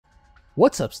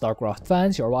What's up, Starcraft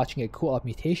fans? You're watching a co-op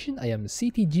Mutation. I am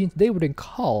CTG and today we're doing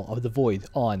Call of the Void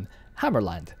on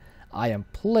Hammerland. I am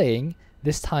playing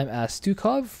this time as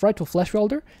Twotuuu, Frightful Flesh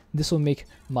Welder. This will make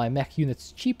my mech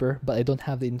units cheaper, but I don't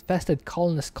have the Infested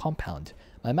Colonist compound.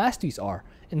 My masteries are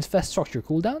Infest Structure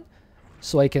cooldown,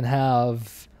 so I can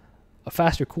have a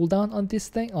faster cooldown on this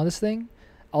thing.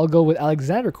 I'll go with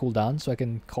Alexander cooldown, so I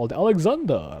can call it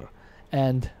Alexander.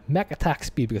 And mech attack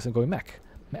speed because I'm going mech.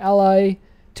 My ally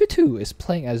Twotuuu is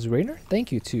playing as Rainer. Thank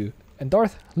you to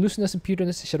Endarth, Lucinus, and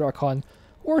Pewderness, Shadow Archon,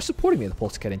 or supporting me in the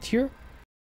Pulse Cannon tier.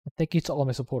 And thank you to all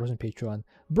my supporters on Patreon.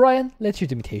 Brian, let's do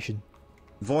the Mutation.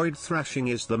 Void Thrashing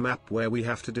is the map where we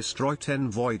have to destroy 10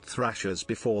 Void Thrashers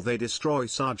before they destroy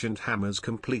Sergeant Hammer's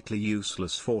completely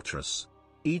useless fortress.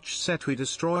 Each set we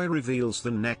destroy reveals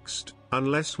the next,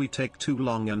 unless we take too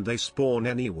long and they spawn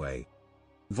anyway.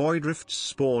 Void rifts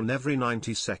spawn every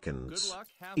 90 seconds.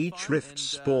 Each rift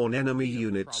spawn enemy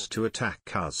units to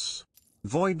attack us.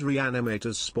 Void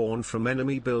Reanimators spawn from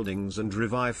enemy buildings and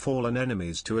revive fallen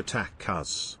enemies to attack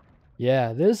us.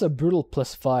 Yeah, there's a brutal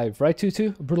 +5, right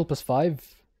Twotuuu? A brutal +5?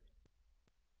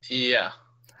 Yeah.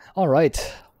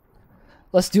 Alright.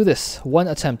 Let's do this. One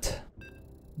attempt.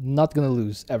 Not gonna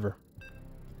lose, ever.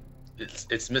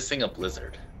 It's missing a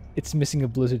blizzard. It's missing a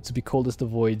blizzard to be cold as the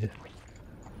void.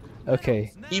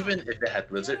 Okay. Even if it had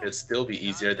blizzard, it'd still be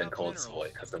easier than Cold's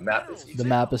Void, because the map is easier. The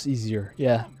map is easier,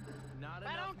 yeah.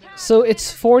 So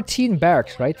it's 14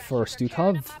 barracks, right, for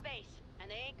Twotuuu?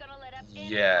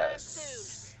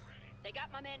 Yes.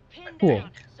 Cool.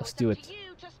 Let's do it.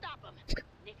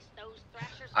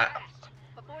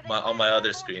 On my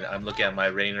other screen, I'm looking at my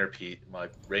Rainer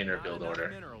build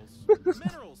order.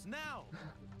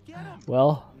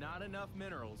 Well,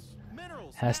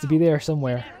 has to be there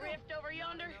somewhere.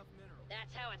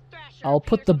 I'll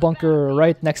put the bunker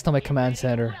right next to my command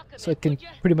center, so it can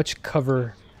pretty much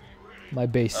cover my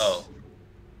base. Oh,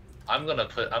 I'm gonna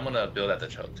build at the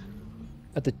choke.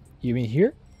 You mean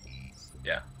here?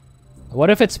 Yeah.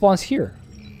 What if it spawns here?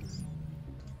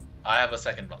 I have a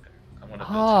second bunker. I'm gonna build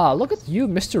Ah, look at you,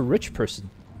 Mr. Rich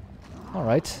Person. All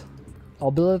right,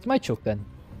 I'll build it at my choke then.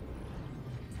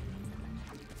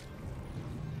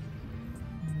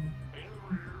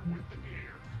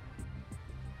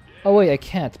 Oh wait, I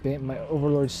can't. My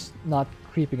overlord's not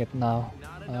creeping it now.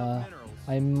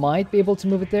 I might be able to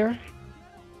move it there.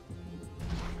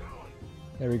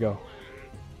 There we go.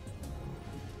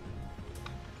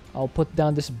 I'll put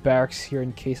down this barracks here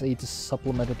in case I need to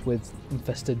supplement it with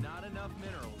infested.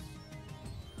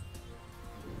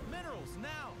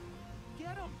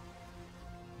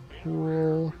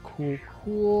 Cool, cool,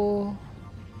 cool.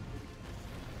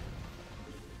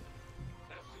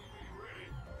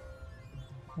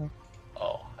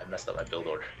 Oh, I messed up my build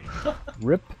order.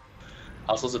 Rip.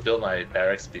 I was supposed to build my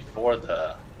barracks before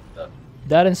the.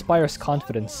 That inspires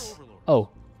confidence. Oh,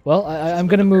 well, I'm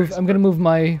gonna move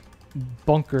my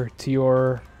bunker to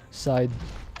your side.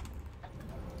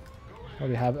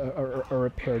 Probably have a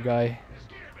repair guy.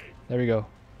 There we go.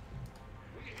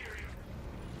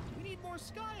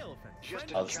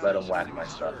 I'll just let him whack my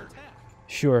stuff.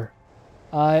 Sure.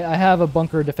 I have a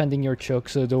bunker defending your choke,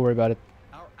 so don't worry about it.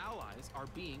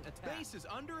 Base is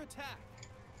under attack.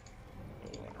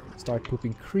 Start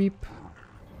pooping creep.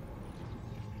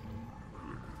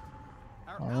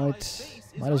 Alright,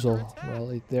 might as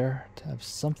well eat there to have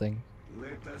something.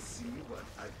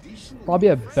 Probably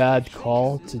a bad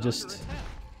call to just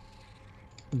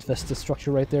infest the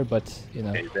structure right there, but you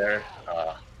know. Okay,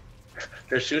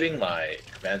 they're shooting my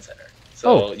command center,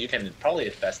 so you can probably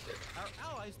infest it.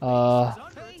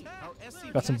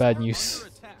 Got some bad news.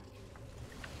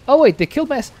 Oh wait, they killed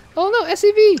my Oh no,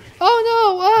 SCV! Oh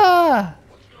no! Ah!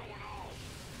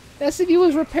 SCV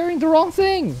was repairing the wrong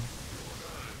thing!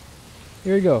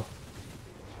 Here we go.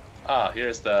 Ah,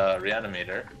 here's the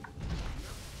Reanimator.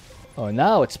 Oh,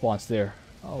 now it spawns there.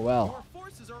 Oh well.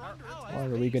 What are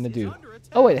we gonna do?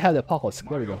 Oh wait, I have the apocalypse.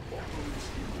 There we go.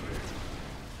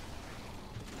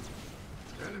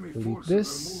 Delete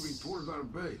this.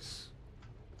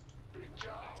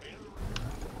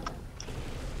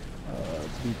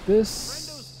 Delete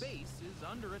this.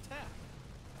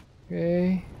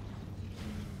 Okay.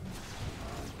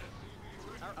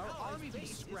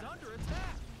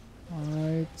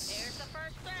 Alright.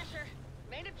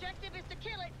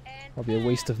 Probably a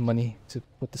waste of money to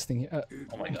put this thing here.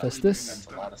 Oh my god, infest this. that's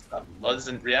a lot of stuff. Well, this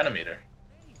isn't Reanimator.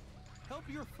 Help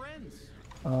your friends.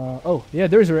 Oh, yeah,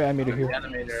 there's a reanimator here.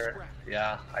 Reanimator,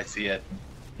 yeah, I see it.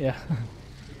 Yeah.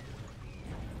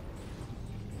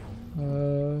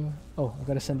 Oh, I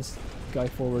gotta send this guy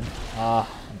forward. Ah,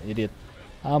 I'm an idiot.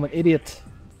 I'm an idiot.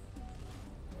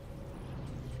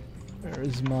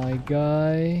 There's my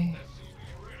guy.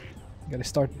 Gotta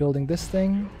start building this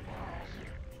thing.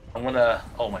 I'm gonna.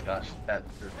 Oh my gosh, that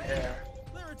repair.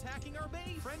 They're attacking our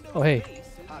base. Friendo's Oh, hey. base is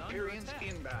under Hyperions attack.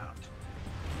 inbound.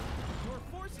 Your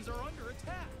forces are under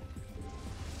attack.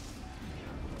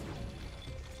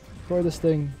 Destroy this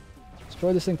thing.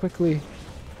 Destroy this thing quickly.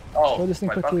 Oh, Destroy this thing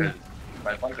my quickly. bunker,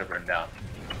 my bunker burned down.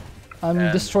 I'm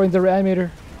And- destroying the reanimator.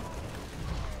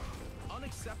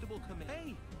 Unacceptable command.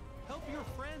 Hey, help your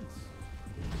friends.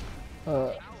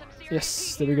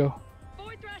 Yes, there we go.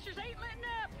 Void Thrashers ain't letting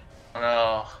up. Oh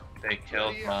no, they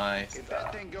killed Lydia, my if that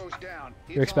stuff. thing goes down,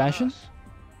 it's Your expansion? on us.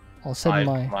 I'll send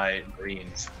my... My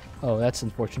greens. Oh, that's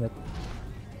unfortunate.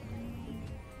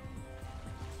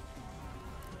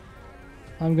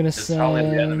 I'm gonna There's probably a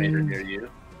reanimator send... near you.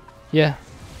 Yeah.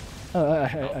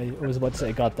 I was about to say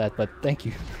I got that, but thank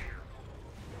you.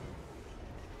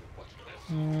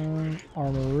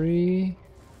 Armory.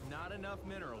 Not enough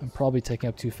minerals. I'm probably taking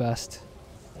up too fast.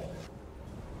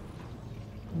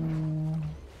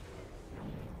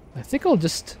 I think I'll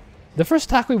just... The first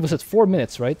attack wave was at 4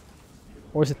 minutes, right?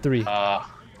 Or is it 3? Oh,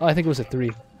 I think it was at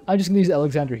 3. I'm just gonna use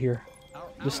Alexander here.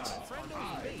 Just...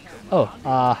 Oh,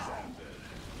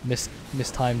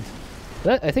 mistimed.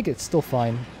 But I think it's still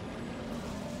fine.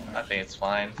 I think it's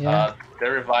fine. Yeah.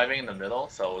 They're reviving in the middle,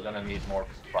 so we're gonna need more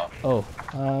buff. Oh,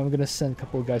 I'm gonna send a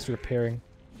couple of guys repairing.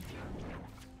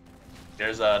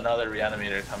 There's another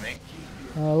reanimator coming.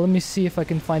 Let me see if I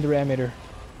can find the reanimator.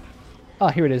 Ah,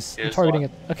 here it is. I'm Here's targeting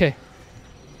one. it. Okay.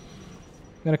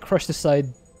 I'm gonna crush this side.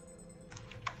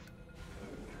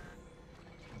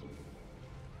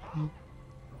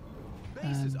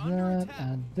 Base is And under that, attack.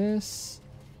 and this.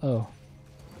 Oh.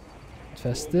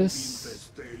 Infest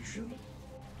this.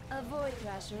 A Void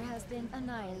Thrasher has been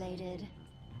annihilated.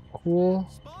 Cool.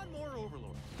 Spawn more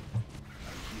overlords.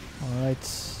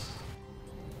 Alright.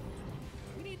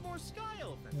 We need more sky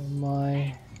elephants.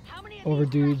 My How many of over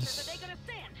these Thrashers dudes. are they gonna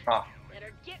send? Ah,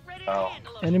 Better get ready Oh. to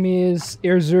handle 'em. Enemy is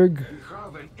Erzurg.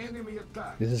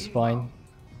 This is fine.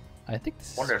 I think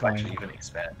this wonder is if I should fine. even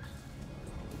expand.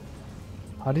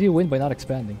 How did you win by not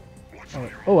expanding?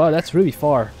 Oh wow, that's really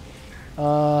far.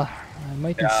 I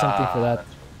might need something for that.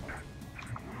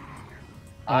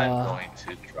 I'm going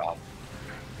to drop.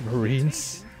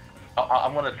 Marines.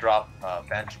 I'm gonna drop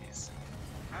banshees.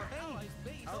 Our allies'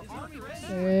 base is under attack.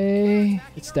 Hey,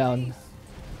 it's down.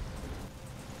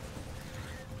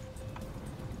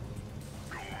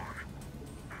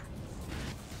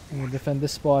 I'm gonna defend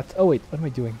this spot. Oh wait, what am I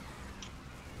doing?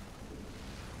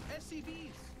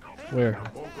 SCVs. Where?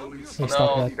 Oh,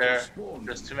 stop no, that.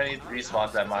 there's too many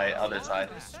respawns at my other side.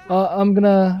 I'm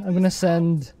gonna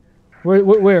send.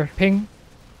 Where? Ping.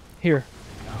 Here.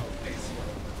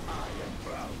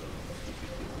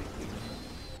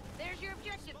 There's your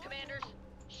objective, commanders.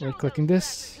 We're Show clicking those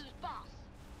this. Thrashers who's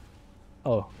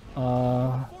boss.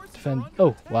 Oh. Defend.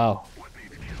 Oh wow.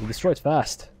 We destroyed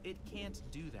fast. It can't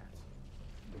do that.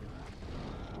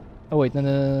 Oh wait,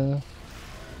 no.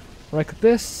 Right click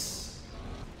this.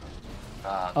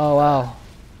 Uh, Oh wow.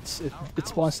 It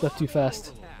spawns stuff too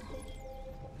fast.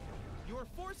 Your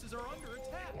forces are under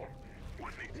attack.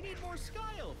 We need more sky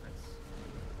elephants.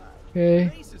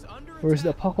 Okay. Base is under Where's the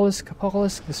attack. Apocalypse?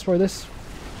 Apocalypse, destroy this.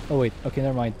 Oh wait, okay,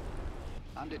 never mind.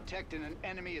 I'm detecting an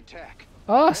enemy attack.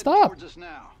 Ah, Head stop! towards us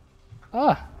now.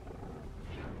 Ah,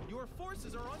 Your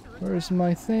forces are under attack. where's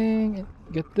my thing?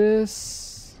 Get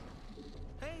this.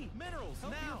 Hey, minerals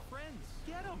help now. Your friends.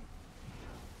 Get them.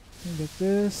 Get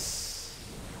this.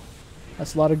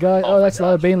 That's a lot of guys. Oh, that's a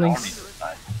lot of banelings.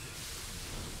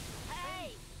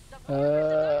 Hey, the fortress is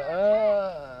under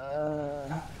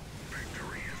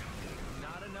attack.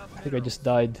 Not enough I think I just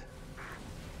died.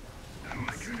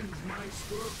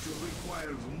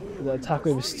 The attack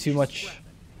wave is too much.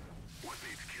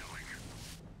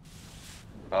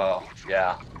 Oh,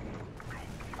 yeah.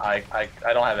 I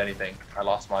don't have anything. I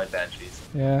lost my banshees.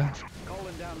 Yeah.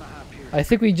 Calling down the Hyperion. I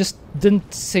think we just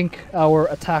didn't sync our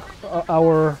attack.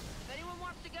 Our If anyone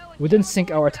wants to go and we didn't join sync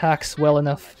me, our attacks well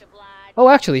enough. much obliged. Oh,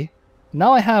 actually,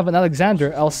 now I have an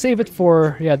Alexander. I'll save it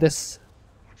for this.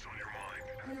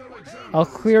 I'll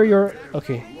clear your.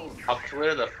 Okay. I'll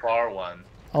clear the far one.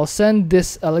 I'll send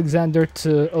this Alexander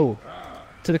to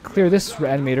clear this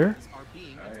reanimator, are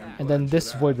being attacked. and then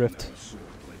this void rift.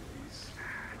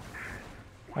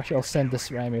 Actually, I'll send this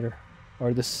reanimator,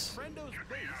 or this Friendo's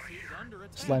base is under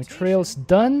attack. slime trail's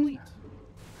done.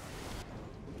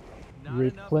 Not enough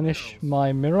Replenish minerals.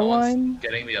 my mineral No one's line.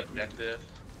 getting the objective.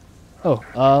 Oh,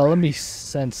 let me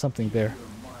send something there.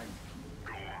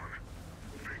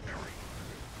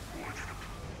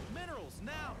 Minerals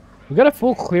now. We gotta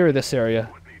full clear this area,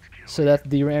 so that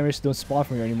the reanimators don't spawn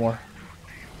from here anymore.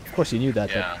 Of course you knew that.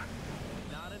 Yeah.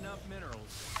 Not enough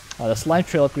minerals. The slime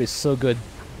trail upgrade is so good.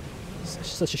 It's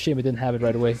such a shame we didn't have it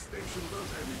right away.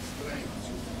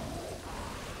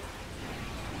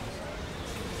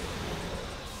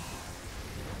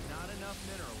 Not enough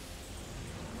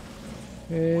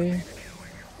minerals. Okay.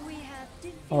 We have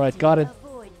defeated Alright, got it. a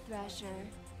Void Thrasher.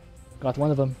 Got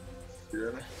one of them.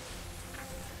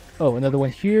 Oh, another one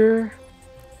here.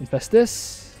 Infest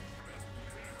this.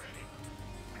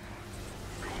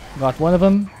 Got one of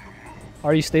them.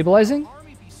 Are you stabilizing?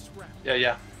 Army be scrapped. Yeah,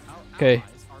 yeah. Okay. Allies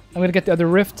are I'm gonna get the other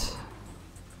rift.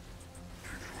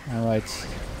 Alright.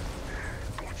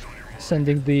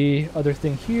 Sending the other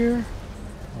thing here.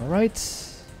 Alright.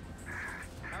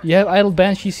 You have idle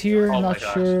banshees here. Oh my Not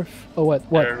gosh. sure. If, oh, what?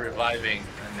 They're What? reviving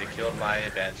and they killed my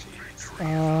banshees.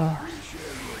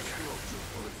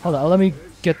 Hold on. Let me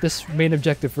get this main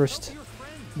objective first.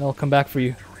 And I'll come back for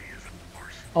you.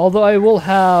 Although I will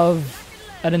have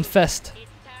an infest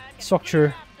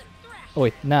structure. Oh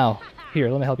wait, now. Here,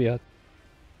 let me help you out.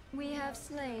 We have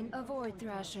slain a Void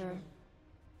Thrasher.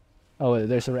 Oh,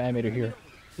 there's a reanimator here.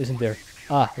 Isn't there?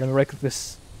 Ah, let me right click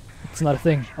this. It's not a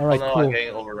thing. Alright, Oh no, cool. I'm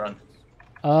getting overrun.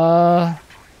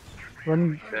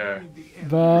 Run There.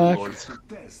 back. Lords.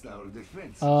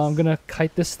 I'm gonna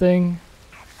kite this thing.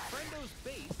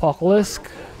 Apocalypse.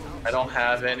 I don't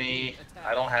have any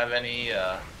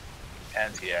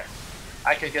anti-air.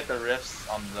 I could get the rifts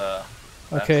on the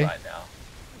left Okay. side now.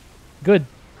 Good.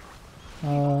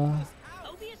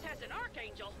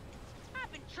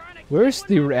 Where's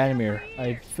the reanimator?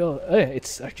 I feel.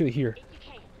 It's actually here.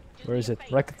 Where is it?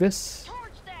 Right click this.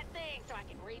 Torch that thing so I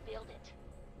can rebuild it.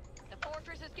 The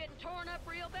fortress is getting torn up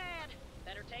real bad.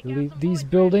 Better take out Delete some these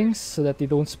void buildings so that they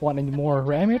don't spawn any more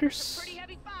reanimators. pretty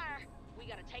heavy fire. We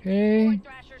gotta take Okay. these void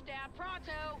thrashers down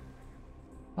pronto.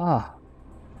 Ah,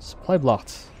 supply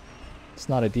blocked. It's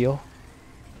not ideal.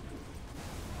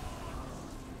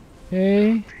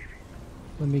 Okay,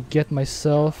 let me get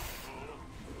myself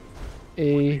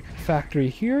a factory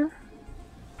here.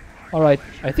 All right,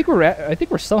 I think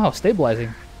we're somehow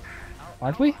stabilizing,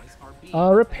 aren't we?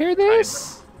 Repair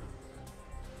this.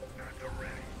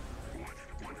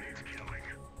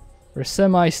 We're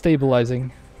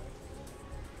semi-stabilizing.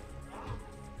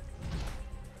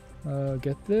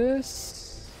 Get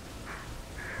this.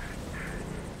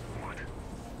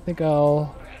 I think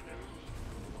I'll.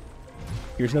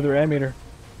 Here's another animator.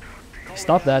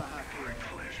 Stop that.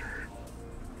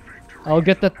 I'll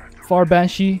get that far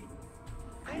banshee.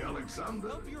 Help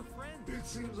your friend. It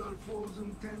seems our foes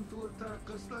intend to attack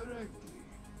us directly.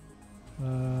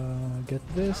 Get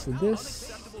this and this.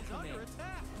 Acceptable under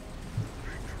attack.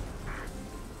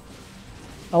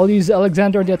 I'll use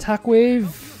Alexander on the attack wave.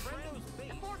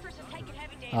 The fortress is taking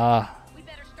heavy damage. Ah, We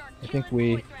better start I think killing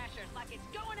we. void thrashers like it's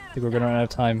going out I of think we're gonna style. run out of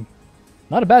time.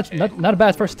 Not a bad, not a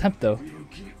bad first attempt though.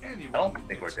 I don't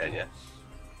think we're dead yet.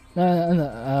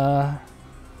 No,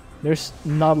 there's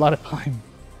not a lot of time.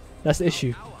 That's the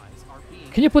issue. Allies are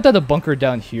being Can you put that a bunker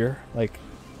down here? Like,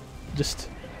 just.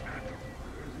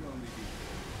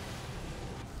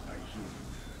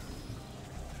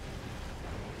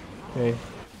 Okay.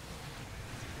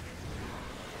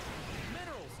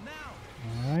 minerals now.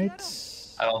 All right.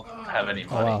 I don't have any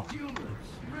Oh money. wow.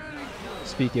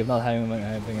 Speaking of not having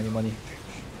any money,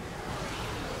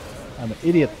 I'm an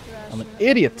idiot. I'm an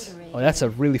idiot. Oh, that's a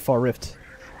really far rift.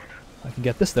 I can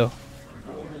get this though.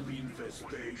 Double the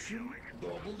infestation,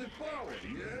 double the power,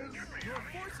 yes? Your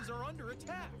forces are under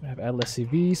attack. I have add less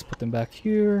CVs. Put them back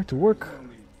here to work.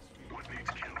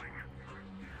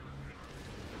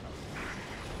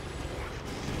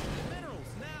 Minerals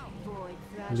now. Void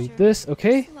Thrasher. Delete this.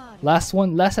 Okay. slaughtered. Last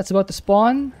one. Last that's about to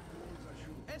spawn.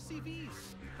 SCVs.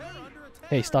 They're under attack.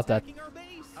 Hey, stop that. Attacking our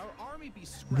base. Our army be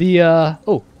scrapped. The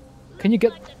oh, can you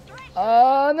get?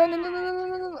 No no no no no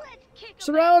no no!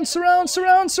 Surround! Surround!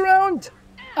 Surround! Surround!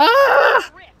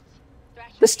 Ah!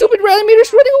 The stupid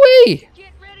Reanimator's running away!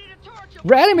 Get ready to torch 'em.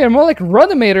 Reanimator, more like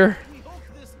Runamator. We hope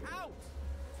this out.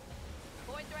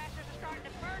 Void thrashers are starting to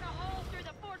burn a hole through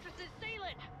the fortress's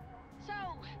ceiling. So,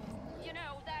 you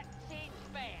know, that seems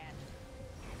bad.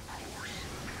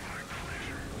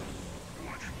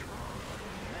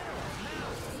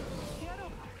 Get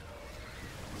 'em.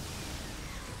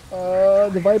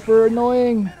 The Viper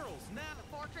annoying. Minerals now.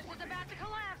 The fortress is about to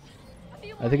collapse. A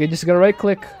few I more think I minutes just gotta right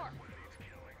click. more.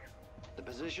 The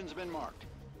position's been marked.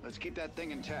 Let's keep that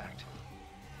thing intact.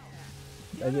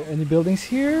 Are there any buildings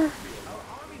here?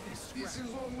 This is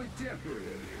only temporary.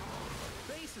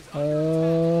 Base is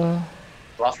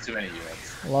Lost too many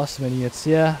units. Lost many units.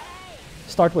 Yeah.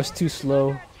 Start was too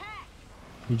slow.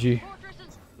 GG. Fortress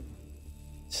is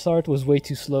Start was way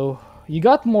too slow. You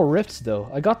got more rifts though.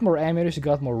 I got more animators, you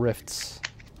got more rifts.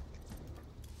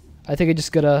 I think I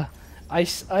just gotta...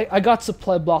 I got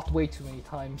supply blocked way too many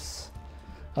times.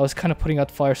 I was kind of putting out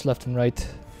fires left and right.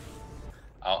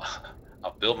 I'll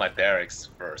build my barracks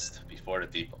first before the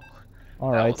depot.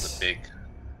 Alright. That was a big...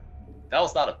 That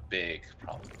was not a big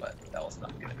problem, but that was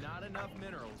not good. Not enough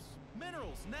minerals.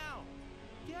 Minerals now.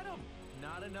 Get them.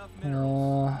 Not enough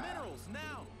minerals. Minerals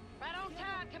now. Right on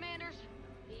time, commanders.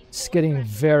 It's getting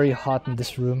very hot in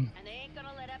this room. And they ain't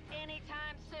gonna let up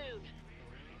anytime soon.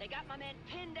 They got my men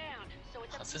pinned down, so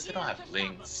it's Since they don't have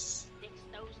links.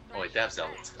 Oh wait, they have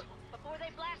zealots though. Before they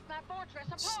blast my fortress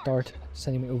apart. Start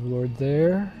sending my overlord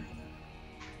there.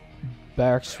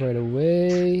 Barracks right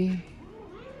away.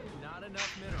 Not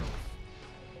enough minerals.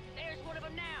 There's one of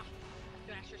them now.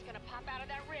 Thrasher's gonna pop out of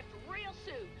that rift real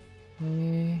soon.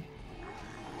 Okay.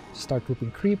 Start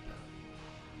grouping creep.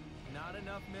 Not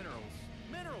enough minerals.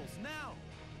 Minerals now.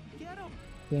 Get them.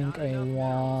 Think I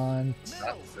want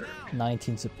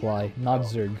 19 supply, not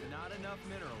Zerg. Not enough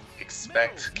minerals.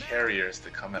 Expect carriers to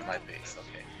come at my base,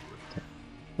 okay.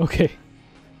 Okay.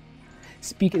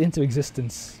 Speak it into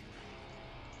existence.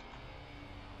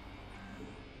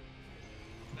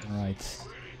 Alright.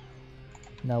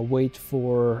 Now wait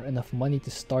for enough money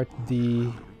to start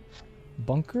the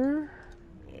bunker.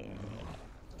 I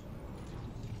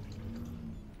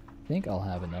think I'll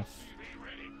have enough.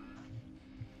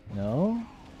 No?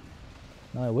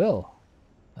 No, I will.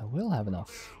 I will have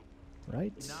enough.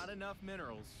 Right? Not enough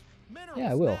minerals. Minerals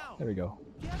Yeah, I will. now. There we go.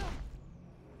 Get 'em.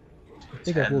 I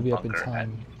think I will be up in bunker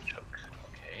time. choke.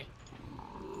 Okay.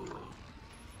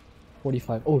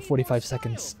 45. Oh, 45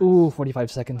 seconds. Ooh,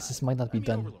 45 seconds. This might not be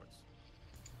done. Overlords.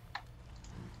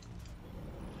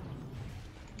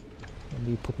 Let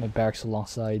me put my barracks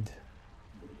alongside.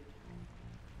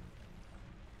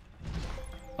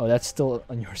 Oh, that's still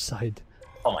on your side.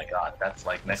 Oh my god, that's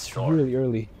like next It's door. really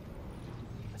early.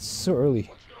 It's so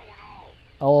early.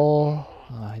 Oh,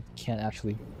 I can't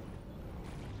actually.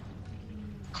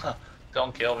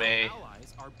 Don't kill me.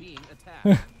 Allies are being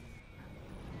attacked.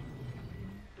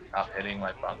 Stop hitting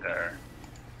my bunker.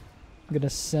 I'm gonna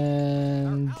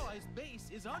send Our allies' base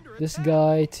is under this attack.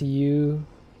 guy to you.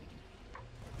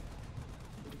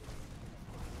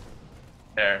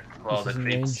 There. Well, This the is in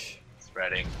creeps range.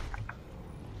 spreading.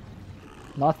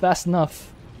 Not fast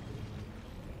enough.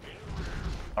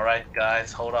 Alright,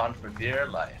 guys, hold on for dear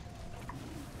life.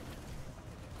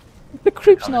 The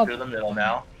creep's Coming not. through the middle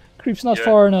now. Creep's not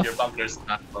far enough. Your bunker's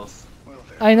not close.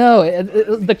 I know.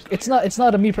 It's not. It's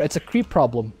not a me. It's a creep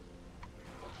problem.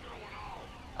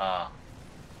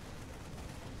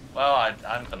 Well,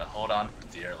 I'm gonna hold on for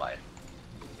dear life.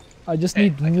 I just Hey,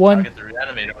 need I can one. target the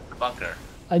reanimator with the bunker.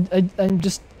 I'm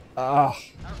just.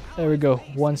 There we go.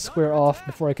 One square off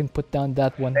before I can put down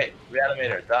that one. Hey,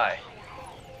 reanimator, die.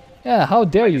 Yeah. How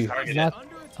dare you? target Not.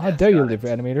 Under attack. How dare you, got live it.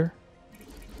 reanimator?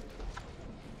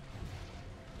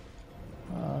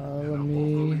 Let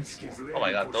me. Oh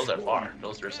my god, those are far.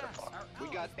 Those rifts are far. We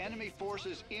got enemy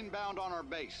forces inbound on our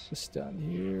base. Just down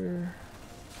here.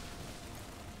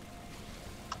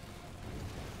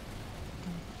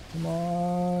 Come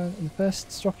on,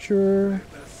 infest structure.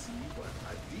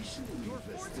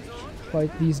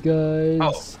 Fight these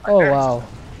guys. Oh, my Wow.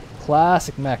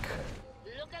 Classic mech.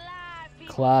 Look alive,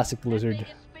 people. Classic That Blizzard. thing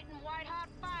is spitting white-hot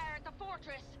fire at the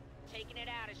fortress. Taking it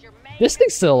out is your main... This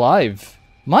thing's still alive.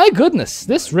 My goodness,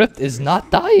 this rift is not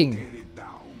dying.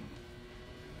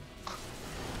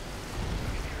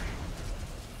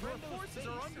 Your forces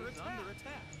are under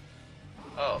attack.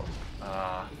 Oh,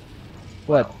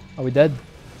 What? Are we dead?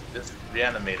 this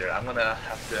reanimator, I'm gonna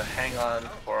have to hang on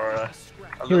for a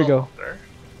Here we little go. longer.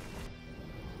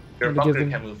 Your Let me give bunker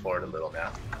them- can move forward a little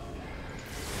now.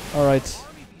 Alright.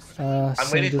 I'm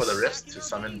send waiting for this- the rift to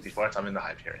summon before I summon the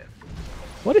Hyperion.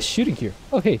 What is shooting here?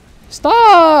 Okay.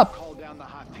 Stop! Call down the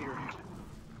Hyperion.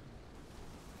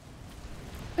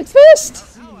 It's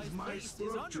fist! My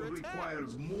structure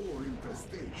requires more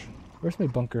infestation. Where's my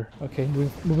bunker? Okay,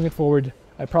 moving it forward.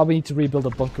 I probably need to rebuild a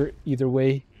bunker either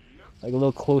way. Like a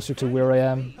little closer to where I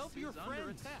am. Help your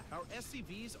friends. Our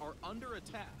SCVs are under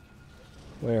attack.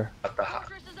 Where? Got the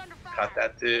Fortress is under fire. got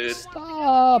that dude.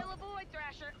 Stop! Kill a void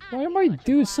thrasher. Why are my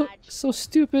dudes so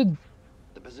stupid?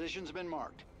 The position's been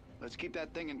marked. Let's keep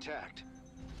that thing intact.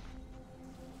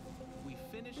 We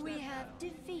finished We that have battle.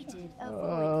 defeated a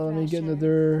Let me void get thrasher.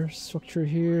 another structure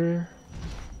here.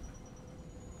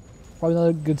 Probably not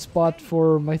a good spot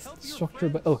for my structure,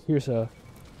 but oh, here's a.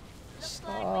 Looks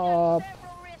like we got Stop!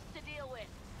 several risks to deal with.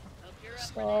 Hope you're up for that.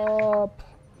 Stop!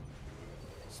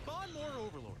 Spawn more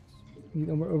overlords. Need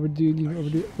more overdue. Need more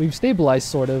overdue. We've stabilized,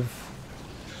 sort of.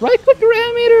 Right click the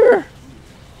reanimator.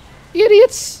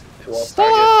 Idiots! Who else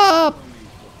Stop!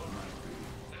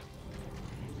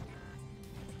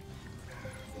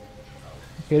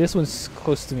 Okay, this one's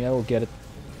close to me. I will get it.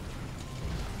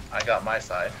 I got my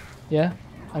side. Yeah,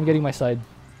 I'm getting my side.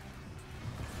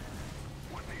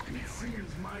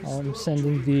 I'm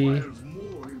sending the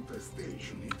More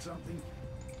infestation. Need something?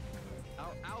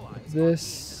 Our allies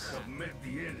this. Have met the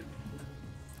enemy.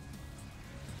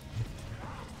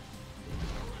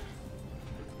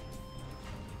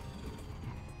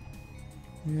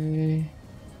 Okay.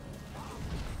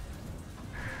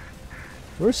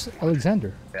 Where's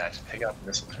Alexander? Yeah, just pick up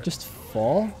missile turret. Just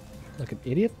fall like an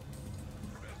idiot.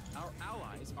 our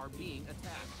allies are being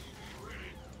attacked.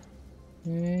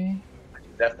 Okay.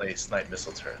 Definitely snipe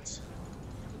missile turrets.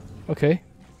 Okay.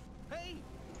 Hey,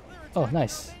 they're Oh, attacking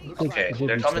nice. our base. Good- Okay, good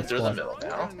they're reach coming that through the spot. middle We're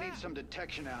now. gonna need some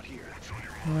detection out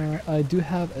here. I do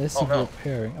have SCV no.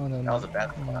 repairing. Oh no, That was a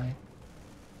bad no. one.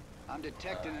 I'm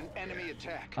detecting an enemy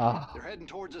attack. Ah. They're heading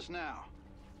towards us now.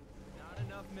 Not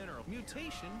enough mineral.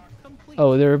 Mutation complete.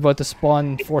 Oh, they're about to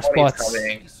spawn 4 Enemy's spots.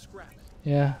 coming. Scrap it.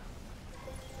 Yeah.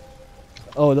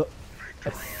 Oh,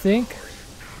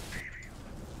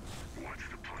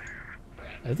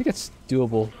 I think it's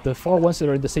doable. The 4 ones that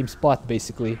are in the same spot,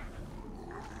 basically.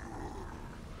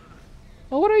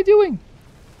 Oh, what are you doing?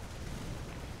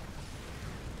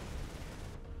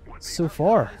 So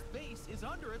far. This base is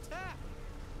under attack.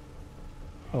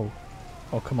 Oh,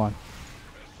 come on.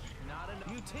 Not enough.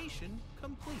 Mutation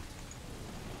complete.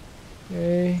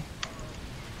 Okay.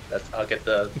 I'll get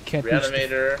the We can't reach the-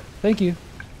 reanimator. Thank you.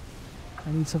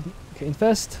 I need something. Okay,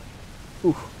 infest.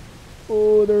 Ooh.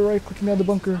 Oh, they're right clicking on the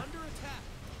bunker. Under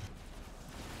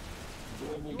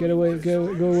attack. Get away, go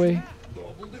away.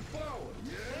 Double the power.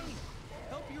 Yes.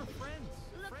 Help your friends.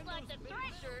 Looks like the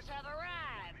Thrashers have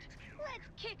arrived. Let's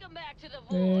kick them back to the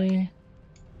void.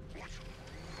 Okay.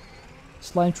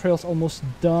 Slime trail's almost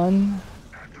done.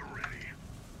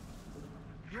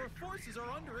 Your forces are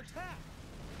under attack.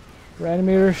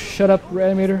 Reanimator, shut up,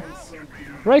 Reanimator.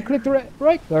 Right click the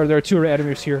right. There are 2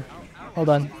 Reanimators here. Hold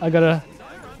on, I gotta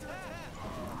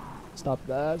stop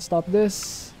that. Stop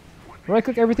this. Right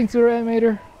click everything to the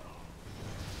Reanimator.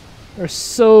 There's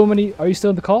so many. Are you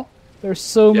still in the call? There's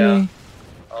so Yeah. many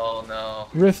Oh no.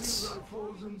 rifts.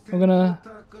 I'm gonna.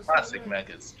 Classic mech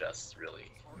is just really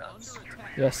nuts.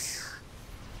 Yes.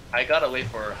 I gotta wait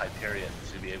for Hyperion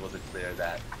to be able to clear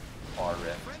that far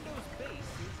rift. Friendo's base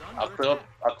is under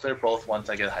I'll clear both once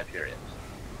I get Hyperion.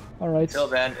 All right. Till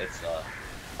then, it's oh,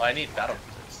 I need battle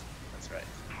cruisers. That's right.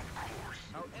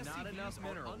 not enough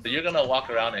mineral. So you're gonna walk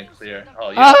around and clear.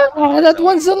 Oh, Ah, that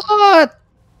one's a lot.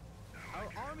 Our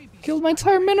army be Killed my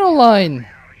entire mineral line.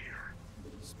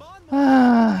 spawn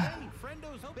Ah.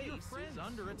 Friendo's base is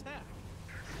under attack.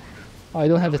 Oh, I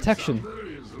don't have detection.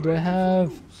 Do I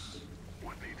have?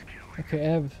 Okay, I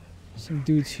have some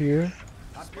dudes here.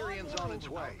 Hyperion's on its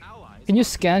way. Allies. Can you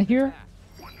scan here?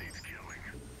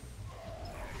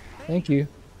 Thank you.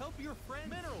 Help your friend.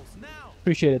 Minerals now.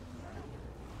 Appreciate it.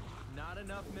 Not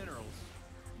enough minerals.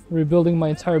 Rebuilding my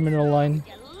entire mineral line.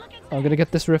 Yeah, look at I'm gonna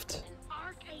get this rift. an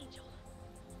Archangel.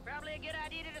 Probably a good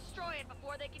idea to destroy it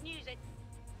before they can use it.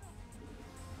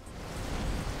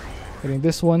 Getting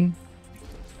this one.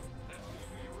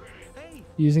 Hey,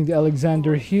 Using the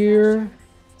Alexander here.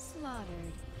 Slaughtered.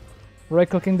 Right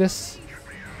clicking this.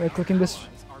 Right clicking this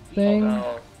thing.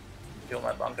 No. Kill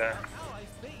my bunker. allies'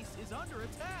 base is under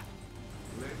attack.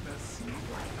 Let us see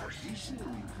what additional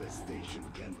infestation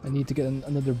can I need to get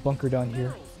another bunker down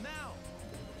here. Minerals now.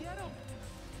 Get 'em.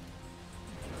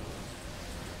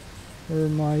 Where are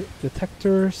my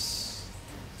detectors?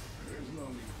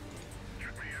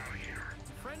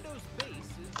 Friendo's base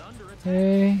is under attack.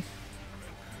 Okay.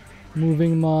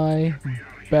 Moving my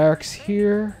barracks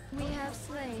here We have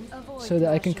slain a void so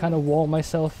that I can rusher. kind of wall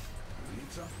myself.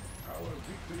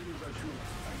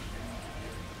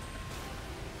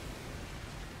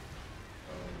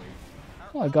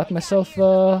 Oh, I got myself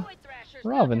Void Thrashers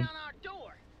Robin. knocking on our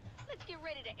door. Let's get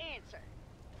ready to answer.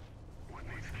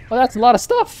 Oh, that's a lot of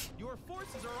stuff. Your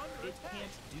forces are under attack. It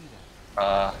can't do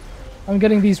that. I'm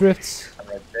getting these rifts. I'm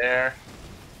right there.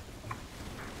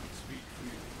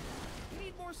 We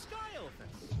need more sky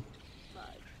elephants.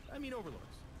 I mean overlords.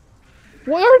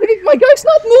 Why are they? My guy's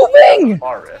not moving.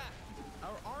 Far rift. Our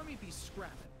army be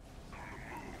scrapping.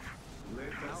 let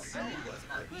us see what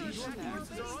additional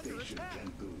infestation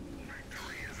can do.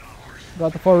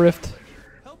 Got the far rift.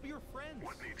 Help your friends.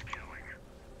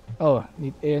 Oh,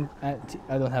 need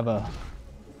I don't have a.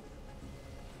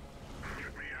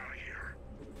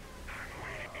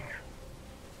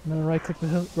 I'm gonna right click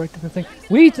the thing.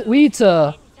 We need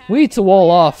to wall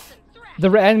off the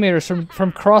reanimators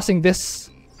from crossing this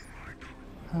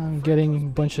I'm getting a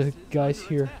bunch of guys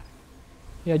here.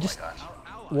 Yeah, just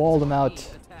wall them out.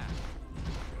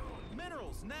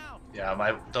 Minerals now.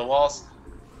 Yeah, the walls.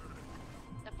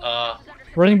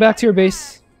 Running back to your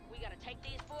base. We gotta take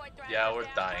these void thrashers Yeah, we're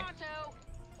down dying. pronto.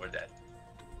 We're dead.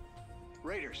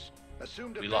 Raiders,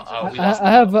 assume We defensive lost.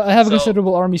 I have a So-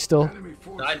 considerable army still. Enemy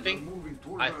forces I are think, moving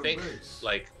toward our base.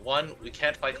 like, one, we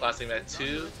can't fight classic meta.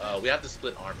 Two, we have to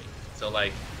split army. So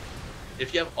like,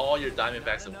 if you have all your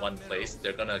Diamondbacks in one place,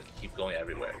 they're gonna keep going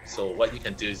everywhere. So what you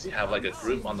can do is you have like a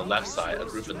group on the left side, a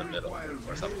group in the middle,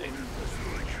 or something.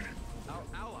 Our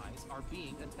allies are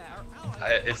being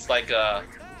attacked. It's like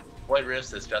Void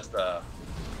Rifts is just a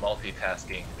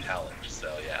multitasking challenge.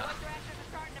 So yeah,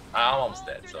 I'm almost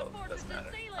dead, so it doesn't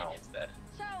matter. I'm almost dead.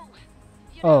 So,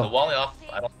 you The Oh, walling off,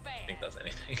 I don't think does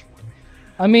anything.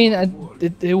 I mean,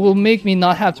 it will make me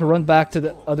not have to run back to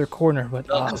the other corner, but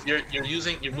No, 'cause you're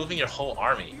moving your whole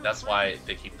army. That's why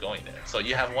they keep going there. So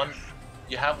you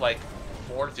have like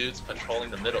 4 dudes patrolling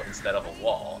the middle instead of a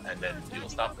wall, and then you will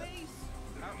stop them.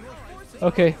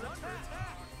 okay.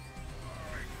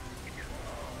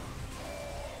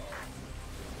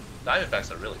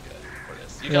 Diamondbacks are really good for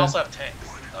this. You can Yeah. also have tanks,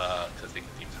 because they can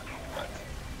deep tank. But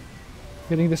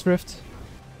Getting this rift.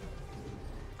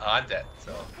 I'm dead,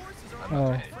 so I'm not Oh,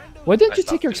 doing why didn't I you take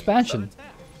stopped your doing expansion?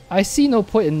 I see no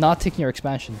point in not taking your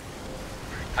expansion.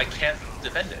 I can't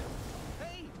defend it.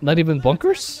 Not even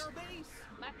bunkers?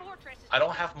 my fortress is I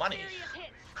don't have money. serious hits.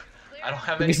 I don't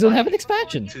have Because any you don't have money an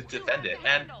expansion. to defend it.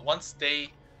 And once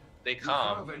they You have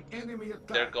come, an enemy attack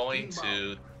they're going inbound.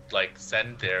 to like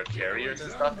send their carriers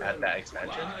and stuff at that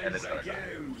expansion, and it's gonna die.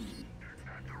 Again.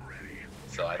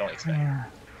 So I don't expand.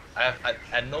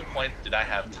 At no point did I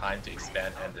have time to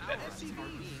expand and defend it.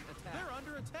 They're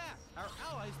under attack. Our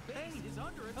allies' base is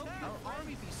under attack. Our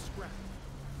army be scrapped.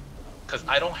 Because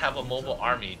I don't have a mobile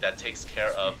army that takes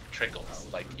care of trickles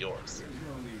like yours.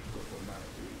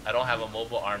 I don't have a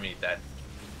mobile army that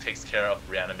takes care of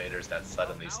reanimators that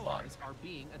suddenly spawn. Allies are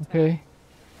being attacked. Okay.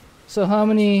 So how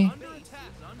many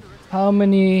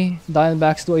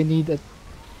Diamondbacks do I need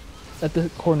at the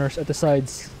corners, at the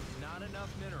sides? Not enough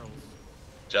minerals.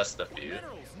 Just a few.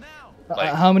 Minerals now.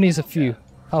 Like- How many is a few?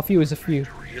 How few is a few?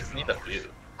 You just need a few.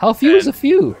 How few is a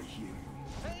few?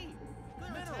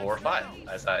 4 or 5,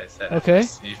 as I said. Okay.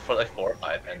 Just need for like 4 or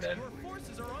 5, and then Your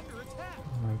forces are under attack.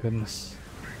 Oh my goodness.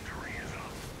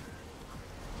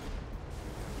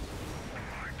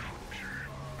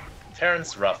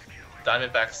 Terran's rough.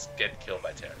 Diamondbacks get killed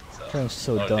by Terran. So, Terran's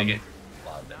so or dumb. They get, a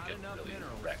lot of them get really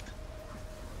wrecked.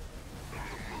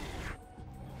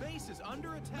 Base is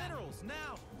under attack. Minerals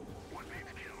now.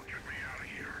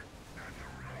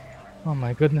 Oh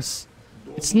my goodness.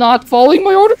 It's not following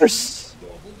my orders!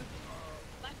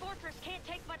 My fortress can't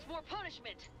take much more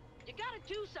punishment. You gotta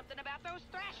do something about those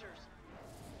thrashers.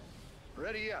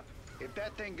 Ready up. If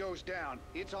that thing goes down,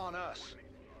 it's on us.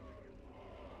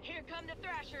 Here come the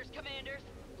thrashers, commanders.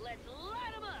 Let's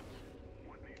light them up.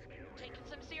 Taking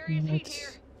some serious heat Let's- here.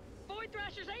 Void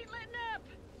thrashers ain't letting up.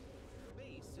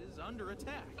 Base is under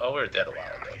attack. Oh, we were dead a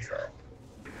while ago,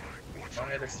 so.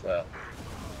 Might as well.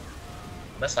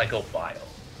 Unless I go Vile.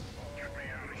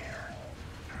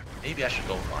 Maybe I should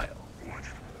go Vile.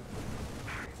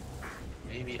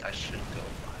 Maybe I should go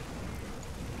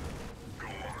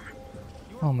Vile.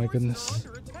 Oh my goodness.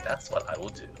 That's what I will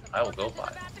do. I will go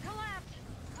Fortress is Vile. about to collapse.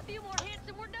 A few more hits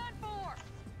and we're done for.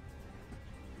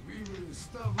 We will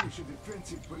establish a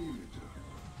defensive perimeter.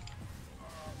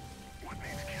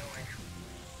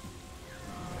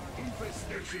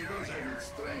 Infestation does have its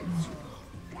strengths.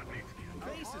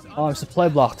 Oh, I'm supply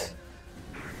blocked.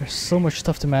 There's so much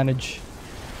stuff to manage.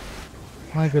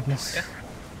 My goodness. Yeah.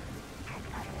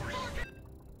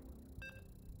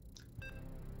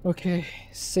 Okay,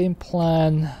 same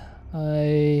plan.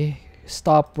 I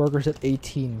stop workers at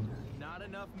 18. Not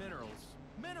enough minerals.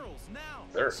 Minerals now.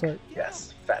 Zerg. Sorry.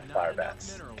 Yes, fat fire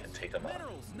bats can take them on.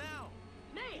 Minerals now.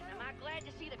 Man, am I glad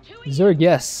to see the Twotuuu Zerg,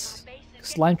 yes. Base is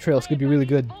Slime getting trails could be slammed really by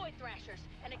good. these void thrashers,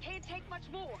 and it can't take much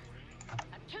more.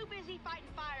 I'm too busy fighting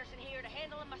fires in here to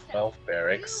handle them myself. 12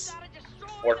 barracks, You gotta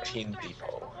destroy 14 those thrashers depot,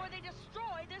 before they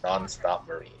destroy this non-stop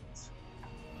marines.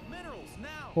 Minerals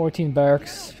now. 14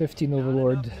 barracks, 15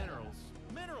 overlord, Minerals.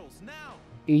 Minerals now.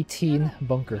 18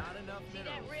 bunker. Not enough See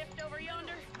minerals. that rift over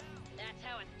yonder? That's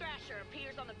how a thrasher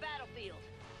appears on the battlefield.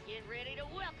 Get ready to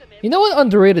welcome him. You know what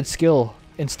underrated skill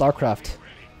in StarCraft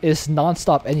is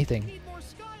non-stop anything. Need more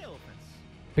sky elephants.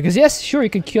 Because yes, sure you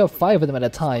can queue up 5 of them at a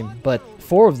time, but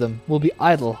 4 of them will be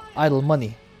idle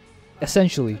money.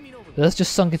 Essentially, that's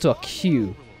just sunk into a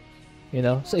queue. You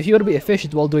know, so if you want to be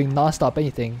efficient while doing non-stop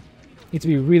anything, you need to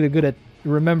be really good at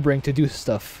remembering to do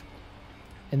stuff.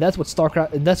 And that's what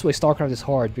Starcraft. And that's why Starcraft is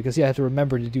hard, because you have to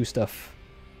remember to do stuff.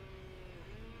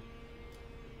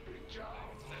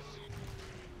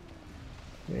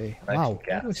 Okay. Wow.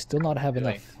 Why do I still not have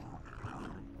enough?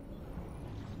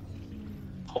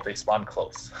 Hope they spawn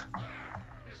close.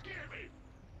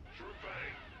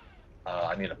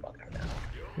 I need a bunker now.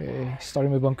 Okay,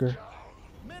 starting my bunker.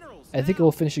 I think it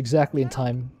will finish exactly in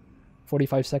time.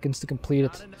 45 seconds to complete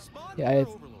it. Yeah,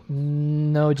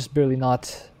 no, just barely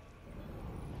not.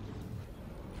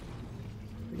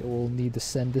 We will need to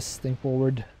send this thing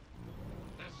forward.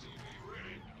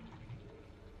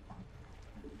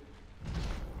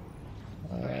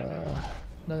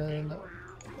 No.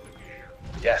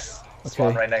 Yes, Okay.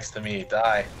 spawn right next to me.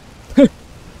 Die.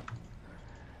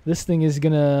 This thing is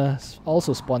gonna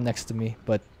also spawn next to me,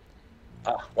 but...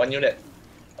 Ah, 1 unit.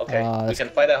 Okay, we can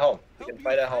fight at home. We can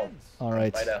fight at home.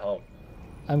 Alright. Fight at home.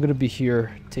 I'm gonna be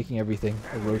here, taking everything.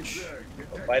 A roach.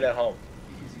 We'll fight at home.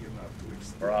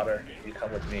 Marauder, you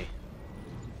come with me.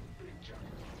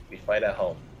 We fight at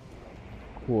home.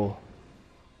 Cool.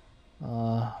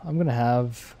 I'm gonna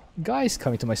have guys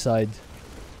coming to my side.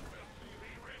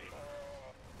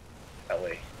 That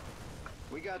way.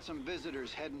 We got some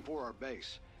visitors heading for our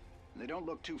base. They don't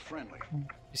look too friendly.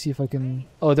 See if I can...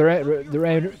 Oh, the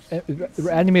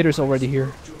Reanimators already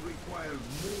here.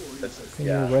 Can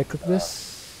you right-click this?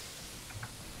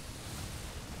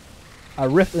 A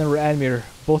Rift and a Reanimator,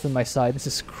 both on my side. This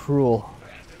is cruel.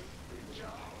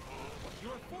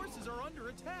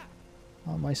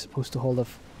 How am I supposed to hold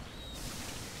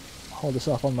this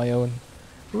off on my own?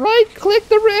 Right-click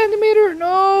the Reanimator!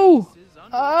 No!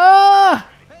 Ah!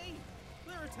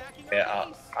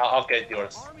 Yeah, I'll get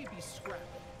yours.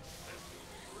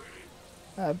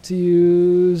 I have to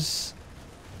use...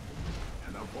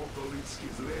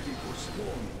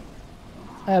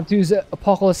 I have to use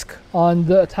Apocalypse on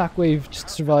the attack wave just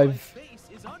to survive.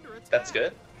 That's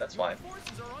good. That's fine.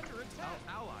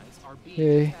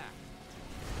 Okay.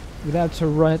 I'm gonna have to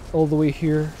run it all the way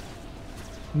here.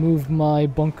 Move my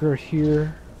bunker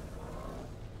here.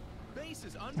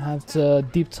 I have to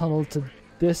deep tunnel to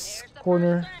this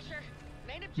corner.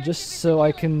 Just so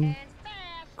I can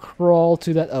crawl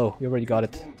to that. Oh, we already got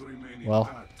it. Well.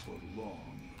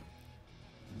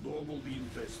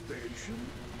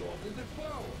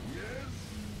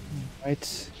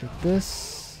 Right, get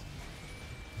this.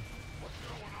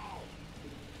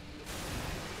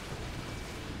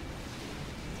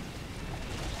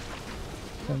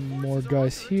 Some more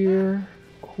guys here.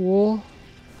 Cool.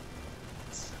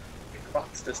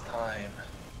 Rocks this time.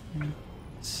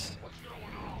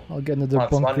 I'll get another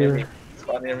bunker. Spawn near me.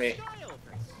 Spawn near me.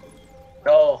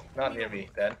 No, not near me,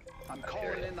 then. I'm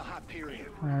calling in the hot period.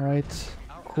 Alright,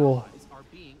 cool.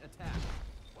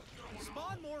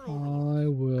 I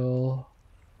will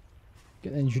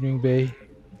get engineering bay.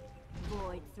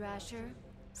 Void Thrasher,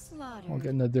 slaughter. I'll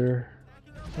get another...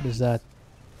 What is that?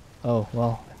 Oh,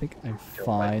 well, I think I'm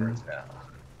fine.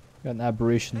 Got an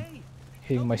aberration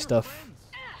hitting my stuff.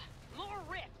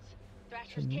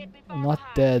 I'm not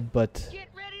dead, but...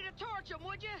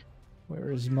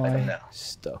 Where is my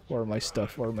stuff? Where are my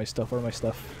stuff? Where are my stuff? Where are my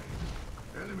stuff?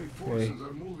 Okay.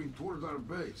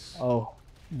 Oh,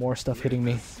 more stuff hitting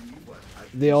me.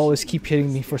 They always keep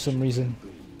hitting me for some reason.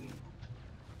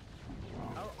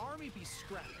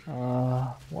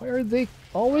 Why are they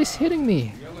always hitting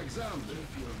me?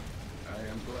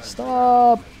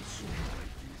 Stop!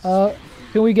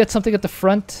 Can we get something at the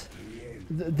front?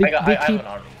 They I have keep... an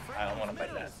army. I don't want to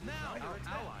fight that.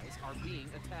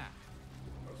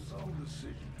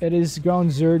 It is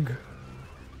ground Zerg.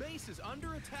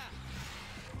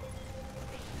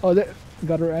 Oh, they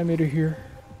got our animator here.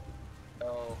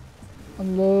 No.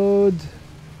 Unload.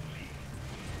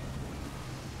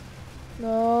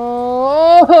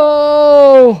 No!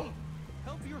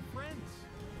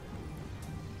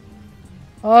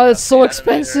 Oh, it's so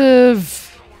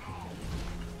expensive.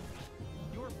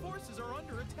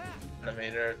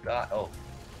 Animator got. Oh.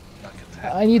 Not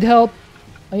attack. I need help.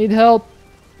 I need help.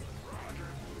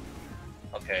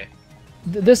 Okay.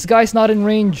 This guy's not in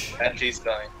range. Angie's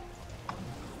going.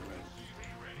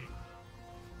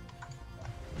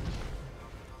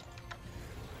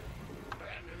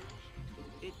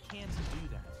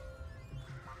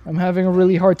 I'm having a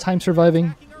really hard time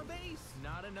surviving.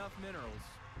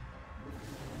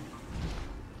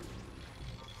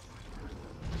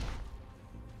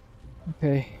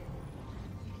 Okay.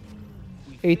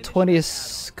 820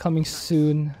 is coming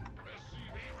soon.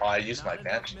 Oh, I used my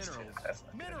banshees too. That's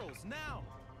not good.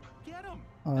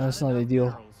 Oh, that's not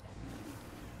ideal.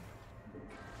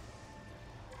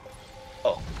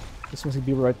 Oh. This one's gonna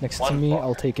be right next to me.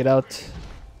 I'll take it out.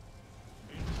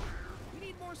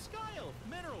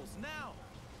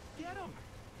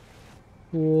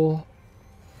 Cool.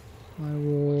 I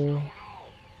will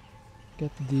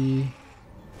get the.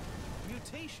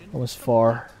 Mutation. That was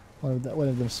far. One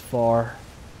of them's far.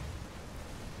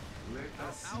 Let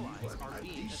us see allies what are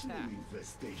being additional attacked.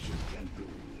 infestation can do.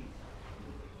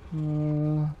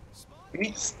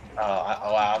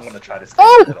 I'm gonna try to stay in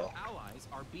the middle. Allies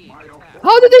are being My attacked.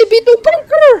 How did they beat the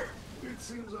bunker? It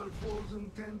seems our foes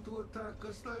intend to attack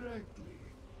us directly.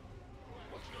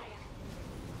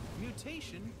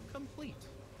 Mutation complete.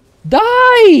 Die!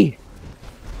 Looks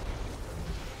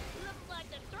like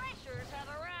the Thrashers have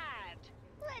arrived.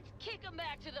 Let's kick them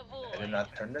back to the I void. did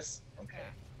not turn this? Okay.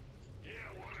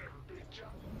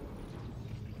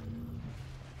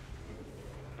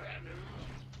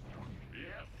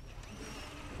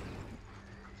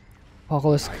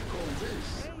 Apocalypse.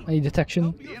 I need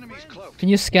detection. The enemy's close. Can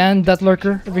you scan that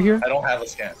lurker over here? I don't have a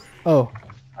scan. Oh.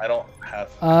 I don't have.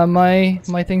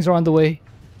 My things are on the way.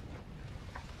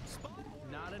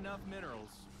 Not enough minerals.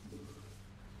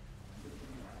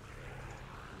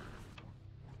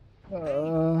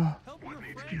 Help your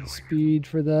friends. Speed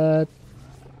for that.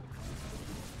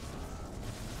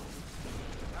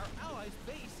 Our allies'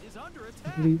 base is under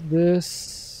attack. Delete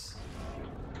this.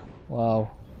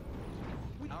 Wow.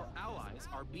 Our allies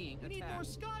are being attacked. We need more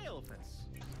sky elephants.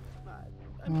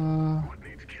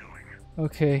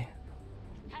 Okay.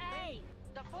 Hey,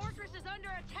 the fortress is under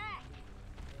attack.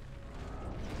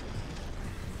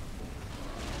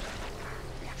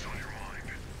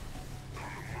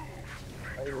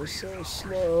 You're so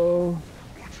slow.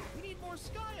 We need more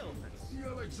sky elephants. The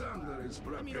Alexander is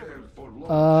prepared for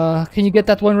long. Can you get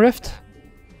that one rift?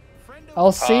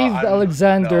 I'll save the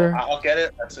Alexander. No, I'll get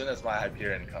it as soon as my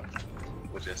Hyperion comes,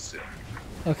 which is soon.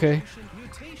 Okay.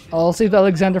 Mutation. I'll save the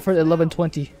Alexander for the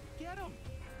 1120. Get 'em.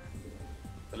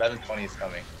 1120 is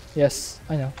coming. Yes,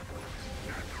 I know.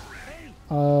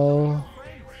 I'll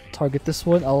target this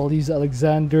one. I'll use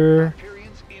Alexander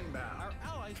Hyperion's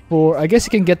inbound. for. I guess you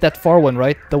can get that far one,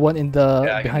 right? The one in the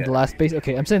Yeah, I can behind the get last base.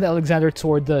 Okay, I'm sending the Alexander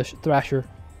toward the Thrasher.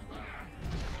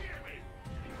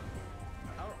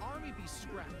 Our army be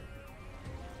scrapped.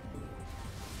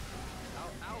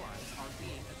 Our allies are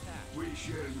being attacked. We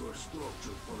share your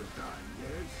structure for a time,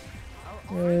 yes?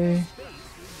 Our Okay. army's base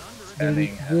is under attack. Scanning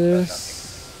Delete has done this.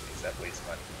 nothing except waste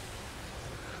money.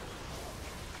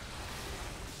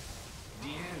 The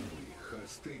enemy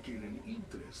has taken an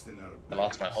interest in our I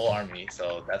lost my whole army,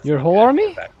 so that's Your not whole good for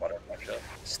army? backwater matchup.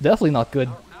 It's definitely not good.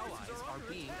 Our allies are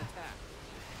being attacked.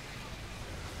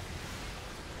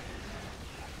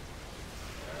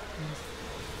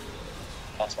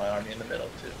 Lost my army in the middle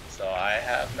too, so I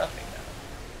have nothing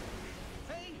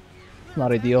now. Hey,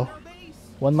 Not ideal. our base.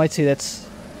 One might say that's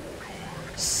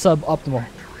suboptimal. Our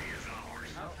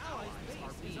allies'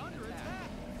 base is under attack.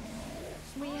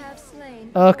 We have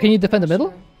slain. Can you defend the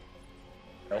middle?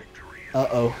 Nope.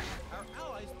 Uh-oh. Our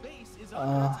allies' base is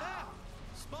under attack.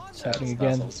 Spawn It's That's happening not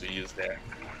again. supposed to be used there.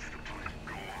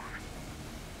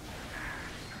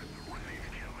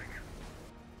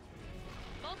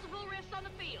 Multiple rifts on the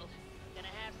field. Gonna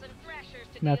have some Thrashers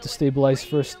to I'm gonna have to deal with stabilize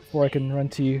real first before I soon. can run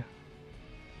to you.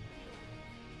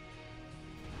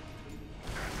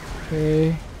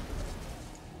 Okay.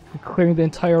 We're clearing the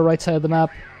entire right side of the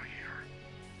map.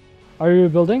 Are you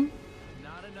rebuilding?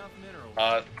 Not enough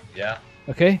minerals. Yeah.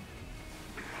 Okay.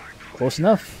 Close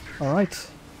enough. Alright.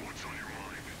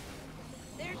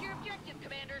 There's your objective,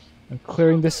 commanders. I'm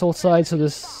clearing this whole side so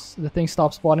the thing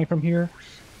stops spawning from here.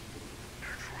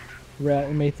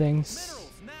 Reanimate things.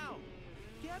 Minerals now.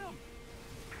 Get 'em.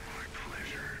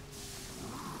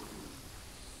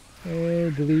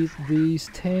 Okay, delete these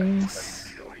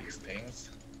things. Kill these things.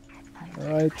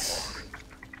 Alright.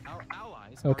 Our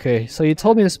allies are Okay, so you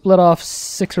told me to split off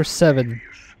 6 or 7.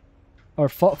 Or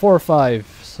 4 or 5.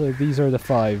 So these are the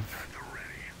 5.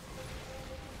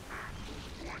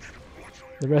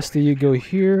 The rest of you go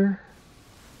here.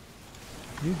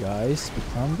 You guys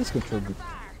become this control group.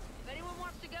 Fire. If anyone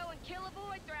wants to go and kill a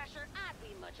Void Thrasher, I'd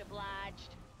be much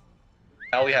obliged.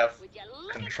 Now we have Would you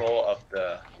look at control of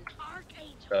an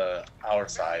archangel? our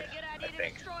side, Good I idea to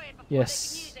think. destroy it before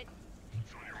Yes. they can use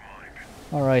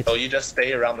it. Alright. So you just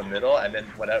stay around the middle, and then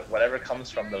whatever comes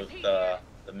from the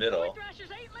middle, Void Thrashers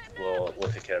ain't letting up.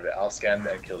 we'll take care of it. I'll scan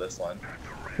and kill this one.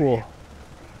 Cool.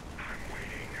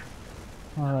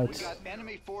 We Alright. got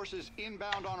enemy forces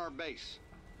inbound on our base.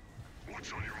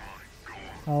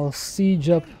 I'll siege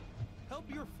up. help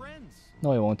your friends.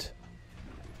 No, I won't.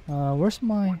 Where's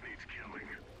my...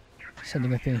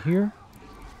 Sending a thing here.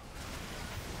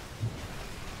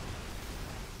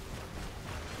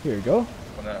 Here you go.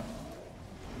 Oh, no.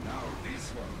 Now this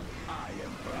one, I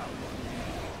am proud of.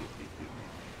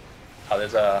 Oh,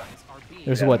 there's a Are being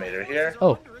There's what? Reanimator here.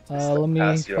 Oh, let me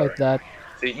Pass your- fight that.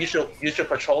 See, you should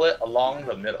patrol it along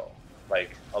the middle,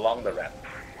 like along the ramp.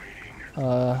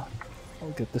 I'll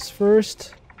get this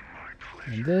first.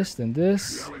 And this, then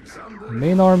this.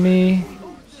 Main army.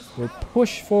 We'll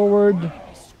push forward.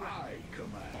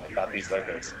 I got these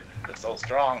lurkers. They're so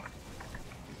strong.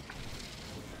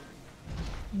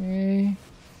 Okay.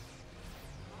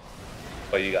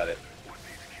 But you got it.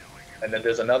 And then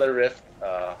there's another rift.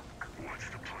 I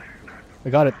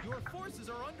got it. Your forces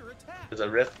are under attack. There's a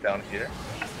rift down here.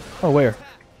 Oh, where?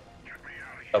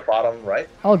 The bottom right.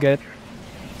 I'll get it.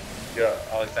 Your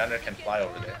Alexander can fly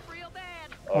over there. Real bad.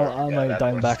 Oh, on my that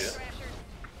works Diamondbacks.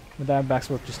 too. The Diamondbacks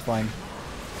work just fine.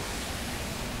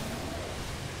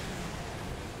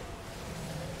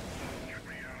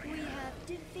 We have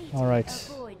defeated All right.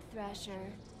 a Void Thrasher.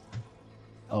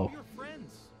 Oh. Your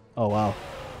friends. Oh, wow.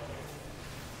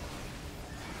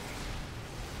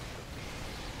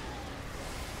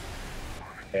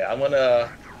 Okay, I'm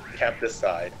gonna camp this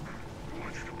side.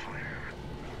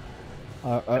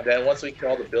 And then once we kill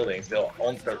all the buildings, the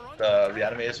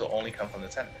reanimators will only come from the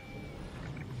center.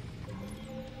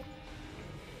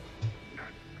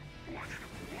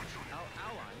 Our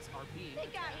allies are being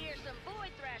Think I hear some Void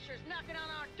Thrashers knocking on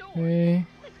our door. Okay.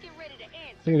 Let's get ready to I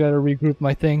answer. think I gotta regroup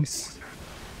my things.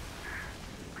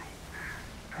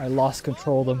 I lost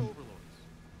control of them.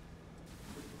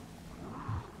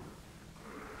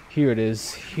 Here it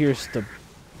is. Here's the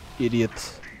idiot.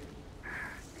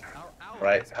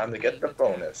 Right, time to get the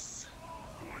bonus.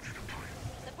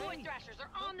 The Void Thrashers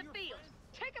are on the field.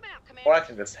 Take them out, Or I Commander.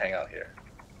 can just hang out here.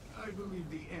 I believe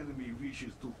the enemy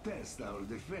wishes to test our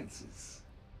defenses.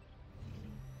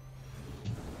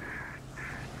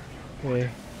 Okay.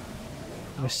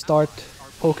 I'm gonna start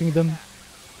poking them.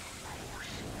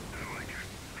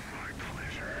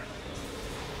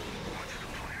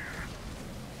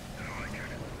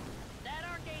 That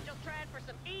Archangel tried for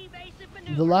some evasive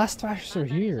maneuvers. The last Thrashers are My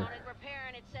money's here. on it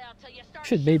repairing itself till you start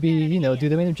Should maybe, shooting at it you know, again. do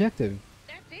the main objective.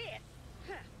 That's it.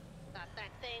 Huh. Thought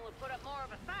that thing would put up more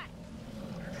of a fight.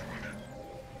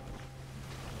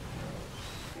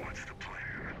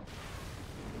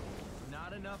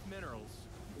 not enough minerals.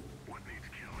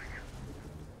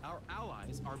 Our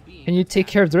allies are being Can you take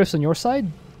care of the rifts on your side?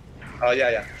 Oh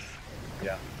yeah.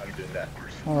 Yeah, I'm doing that.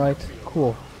 Alright,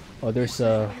 cool. Oh, there's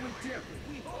Void Thrashers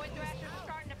are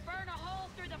starting to burn a hole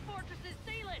through the fortress's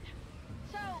ceiling.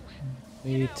 So,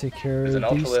 me take care There's an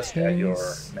of these ultralisk at your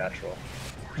things. natural.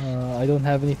 I don't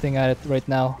have anything at it right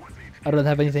now. I don't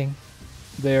have anything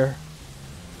there.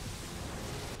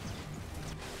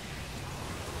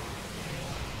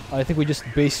 I think we just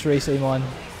base race Amon.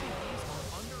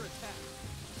 under attack.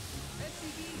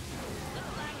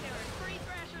 looks like there are 3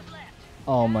 Thrashers left.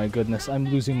 Oh my goodness, I'm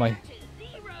losing my... To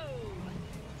 0.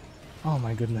 Oh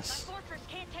my goodness. The fortress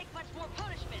can't take much more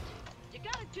punishment. You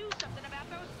gotta do something about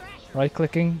those Thrashers. Right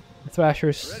clicking,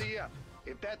 Thrashers. Ready up.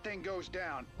 If that thing goes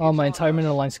down. Oh, it's my on entire us.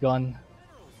 mineral line's gone.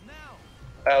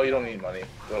 Oh, you don't need money.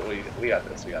 But we got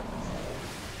this. We got this.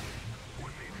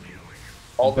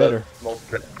 All Better.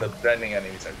 the threatening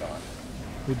enemies are gone.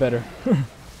 We better.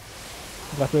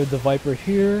 Got rid of the Viper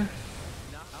here.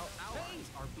 Now our allies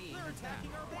are being attacked.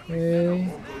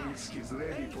 Okay. Obelisk is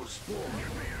ready for spawn.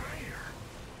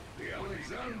 The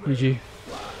Alexander. GG.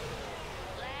 Last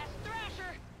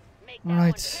Thrasher. Make that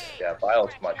Alright. one pay. Yeah,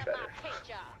 Bile's Scratching much up better. my paint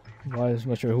job. Why is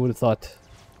much? Who would have thought?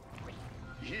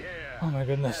 Yeah. Oh my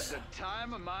goodness. Had the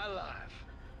time of my life.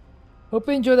 Hope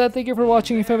you enjoyed that. Thank you for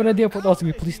watching. If you have an idea of what else to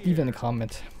be, please leave it in a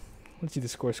comment. Let's see the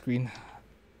score screen.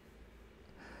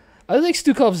 I don't think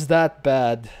Stukov's that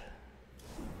bad.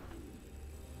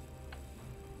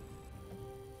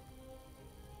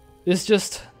 It's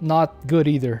just not good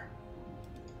either.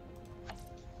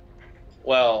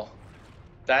 Well,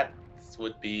 that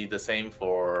would be the same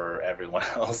for everyone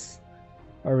else.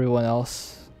 Everyone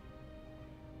else,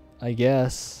 I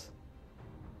guess.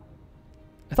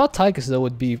 I thought Tychus though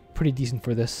would be pretty decent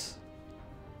for this.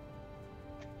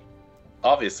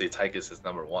 Obviously, Tychus is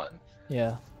 #1.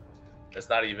 Yeah. It's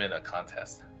not even a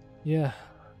contest. Yeah.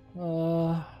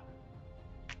 Who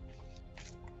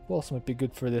else might be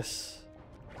good for this?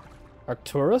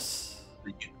 Arcturus?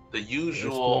 The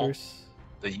usual, Explorers?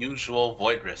 the usual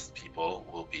Void Rift people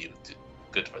will be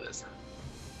good for this.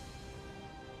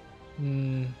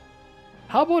 Hmm.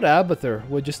 How about Abathur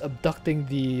with just abducting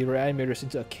the Reanimators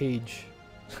into a cage?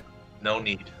 No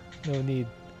need. No need.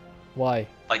 Why?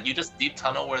 Like you just deep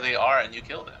tunnel where they are and you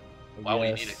kill them. Why would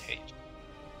you need a Yes. cage?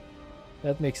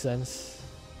 That makes sense.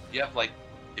 You have like,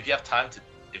 if you have time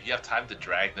to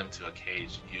drag them to a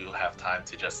cage, you have time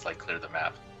to just like clear the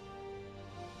map.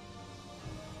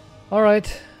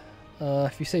 Alright.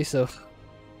 If you say so.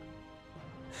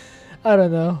 I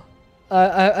don't know.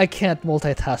 I can't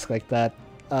multitask like that.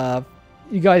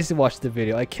 You guys watch the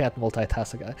video. I can't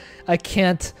multitask like that. I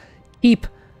can't keep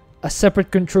a separate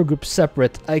control group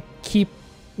separate. I keep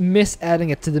misadding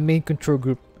it to the main control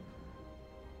group,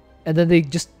 and then they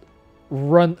just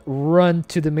run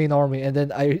to the main army, and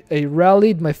then I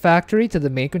rallied my factory to the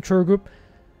main control group,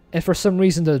 and for some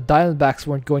reason the Diamondbacks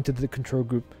weren't going to the control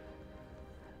group.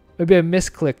 Maybe I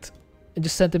misclicked and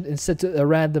just sent them instead to a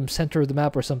random center of the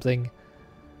map or something.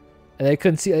 And I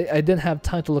couldn't see, I didn't have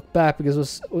time to look back because I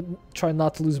was trying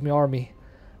not to lose my army.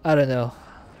 I don't know.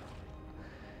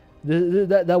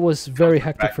 That was very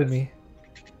hectic for me.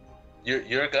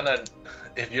 You're gonna,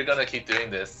 if you're gonna keep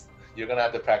doing this, you're gonna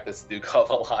have to practice Stukov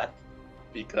a lot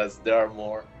because there are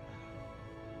more.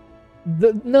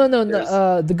 No.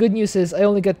 The good news is I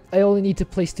only need to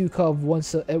play Stukov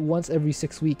once every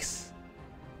 6 weeks,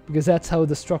 because that's how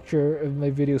the structure of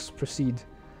my videos proceed.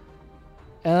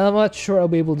 And I'm not sure I'll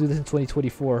be able to do this in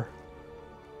 2024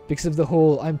 because of the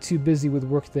whole I'm too busy with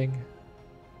work thing.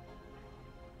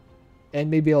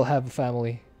 And maybe I'll have a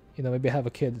family, you know, maybe I have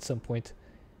a kid at some point.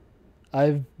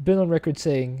 I've been on record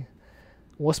saying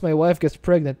once my wife gets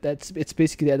pregnant, it's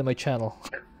basically the end of my channel.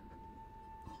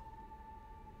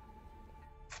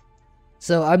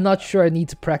 So I'm not sure I need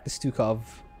to practice Stukov,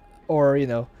 or you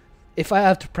know, if I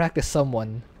have to practice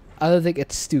someone, I don't think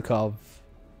it's Stukov.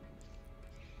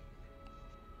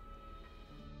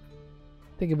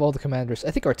 Think of all the commanders. I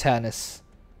think Artanis.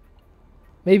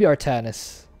 Maybe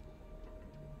Artanis.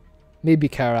 Maybe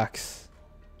Carax.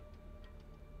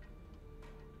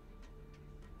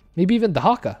 Maybe even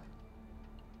Dahaka.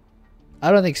 I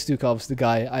don't think Stukov's the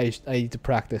guy I need to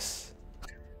practice.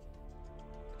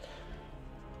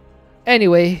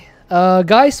 Anyway,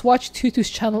 guys, watch Twotuu's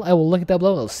channel. I will link it down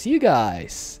below, and I'll see you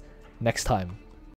guys next time.